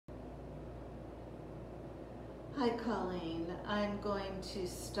Hi Colleen, I'm going to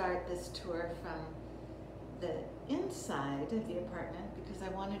start this tour from the inside of the apartment because I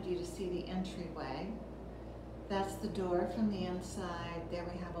wanted you to see the entryway. That's the door from the inside. There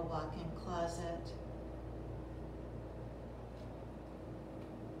we have a walk-in closet.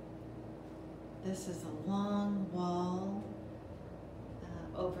 This is a long wall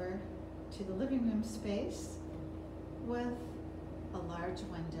over to the living room space with a large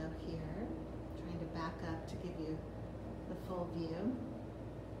window here. Trying to back up to give you the full view.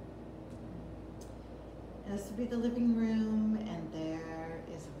 This will be the living room, and there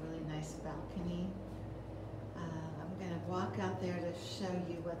is a really nice balcony. I'm going to walk out there to show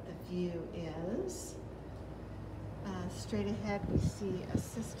you what the view is. Straight ahead we see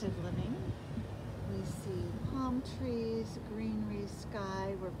assisted living. We see palm trees, greenery,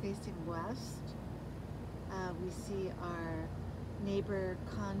 sky. We're facing west. We see our neighbor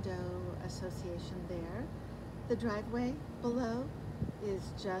condo association there. The driveway below is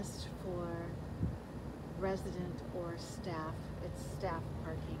just for resident or staff. It's staff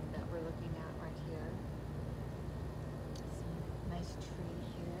parking that we're looking at right here. Some nice tree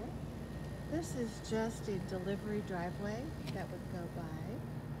here. This is just a delivery driveway that would go by.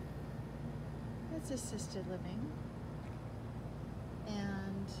 It's assisted living.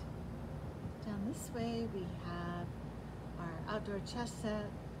 And down this way we have our outdoor chess set.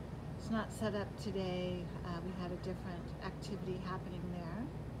 It's not set up today. We had a different activity happening there.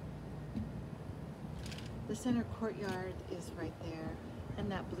 The center courtyard is right there,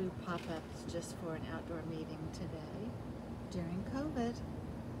 and that blue pop-up is just for an outdoor meeting today during COVID.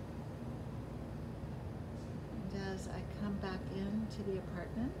 And as I come back into the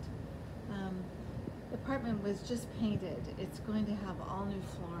apartment was just painted. It's going to have all new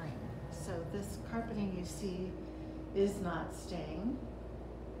flooring. So this carpeting you see is not staying.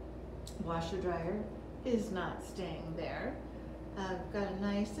 Washer dryer is not staying there. Got a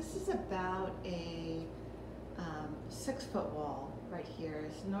nice, this is about a 6-foot wall right here.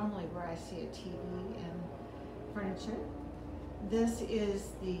 It's normally where I see a TV and furniture. This is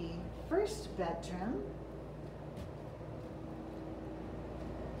the first bedroom.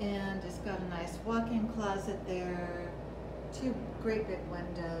 And it's got a nice walk-in closet there, 2 great big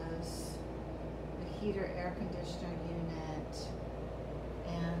windows, a heater air conditioner unit,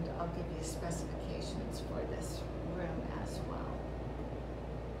 and I'll give you specifications for this room as well.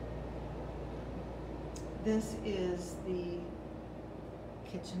 This is the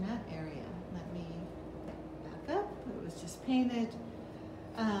kitchenette area. Let me back up. It was just painted.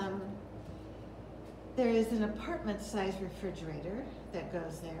 There is an apartment-sized refrigerator that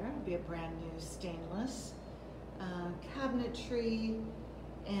goes there. It'll be a brand new stainless cabinetry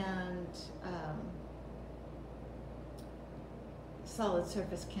and solid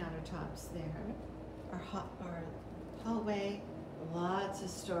surface countertops there. Our hallway, lots of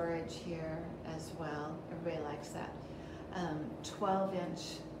storage here as well. Everybody likes that.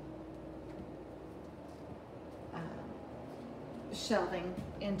 12-inch shelving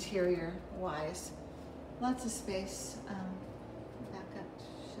interior-wise. Lots of space. Back up to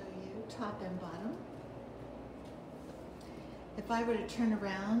show you top and bottom. If I were to turn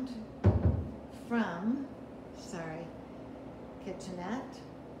around from, kitchenette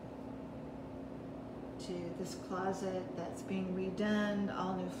to this closet that's being redone,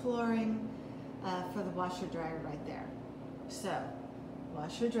 all new flooring for the washer dryer right there. So,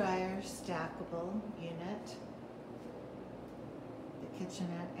 washer dryer, stackable unit, the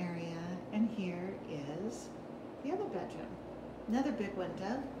kitchenette area, and here is the other bedroom. Another big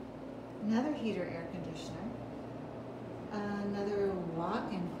window, another heater air conditioner, another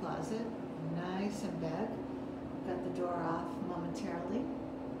walk-in closet, nice and big. Got the door off momentarily.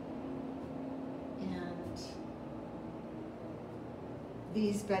 And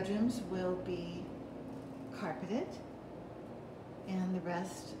these bedrooms will be carpeted, and the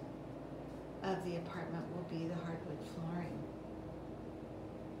rest of the apartment will be the hardwood flooring.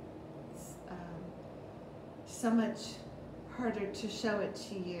 It's so much harder to show it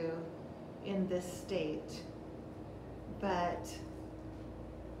to you in this state, but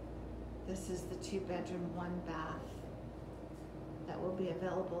this is the 2-bedroom, 1-bath that will be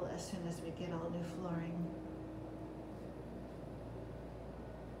available as soon as we get all new flooring.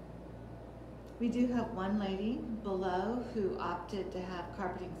 We do have one lady below who opted to have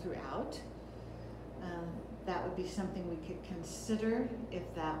carpeting throughout. That would be something we could consider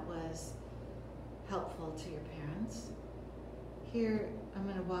if that was helpful to your parents. Here, I'm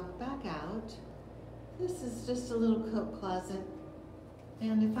going to walk back out. This is just a little coat closet.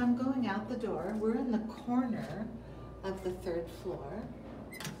 And if I'm going out the door, we're in the corner of the 3rd floor.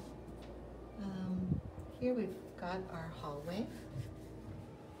 Here we've got our hallway.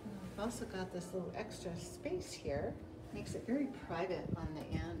 We've also got this little extra space here. Makes it very private on the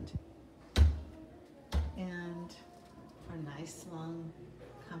end. And our nice, long,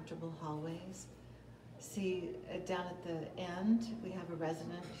 comfortable hallways. See, down at the end, we have a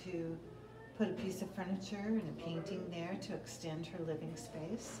resident who put a piece of furniture and a painting there to extend her living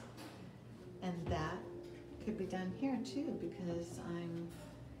space. And that could be done here too, because I'm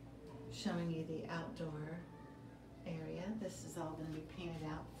showing you the outdoor area. This is all going to be painted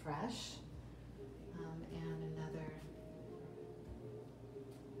out fresh. And another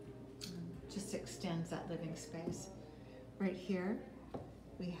just extends that living space. Right here,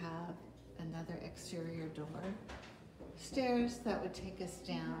 we have another exterior door. Stairs that would take us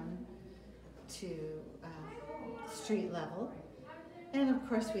down to street level. And of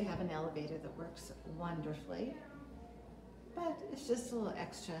course, we have an elevator that works wonderfully. But it's just a little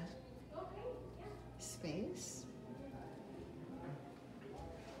extra space.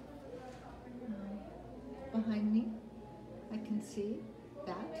 Behind me, I can see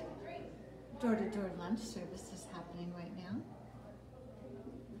that door-to-door lunch service is happening right now.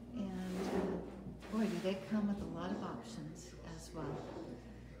 And boy, do they come with a lot of options as well.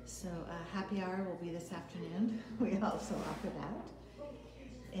 So happy hour will be this afternoon. We also offer that.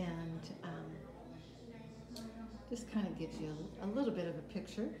 And just kind of gives you a little bit of a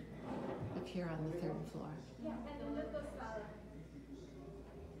picture of here on the 3rd floor.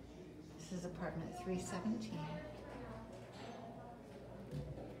 This is apartment 317.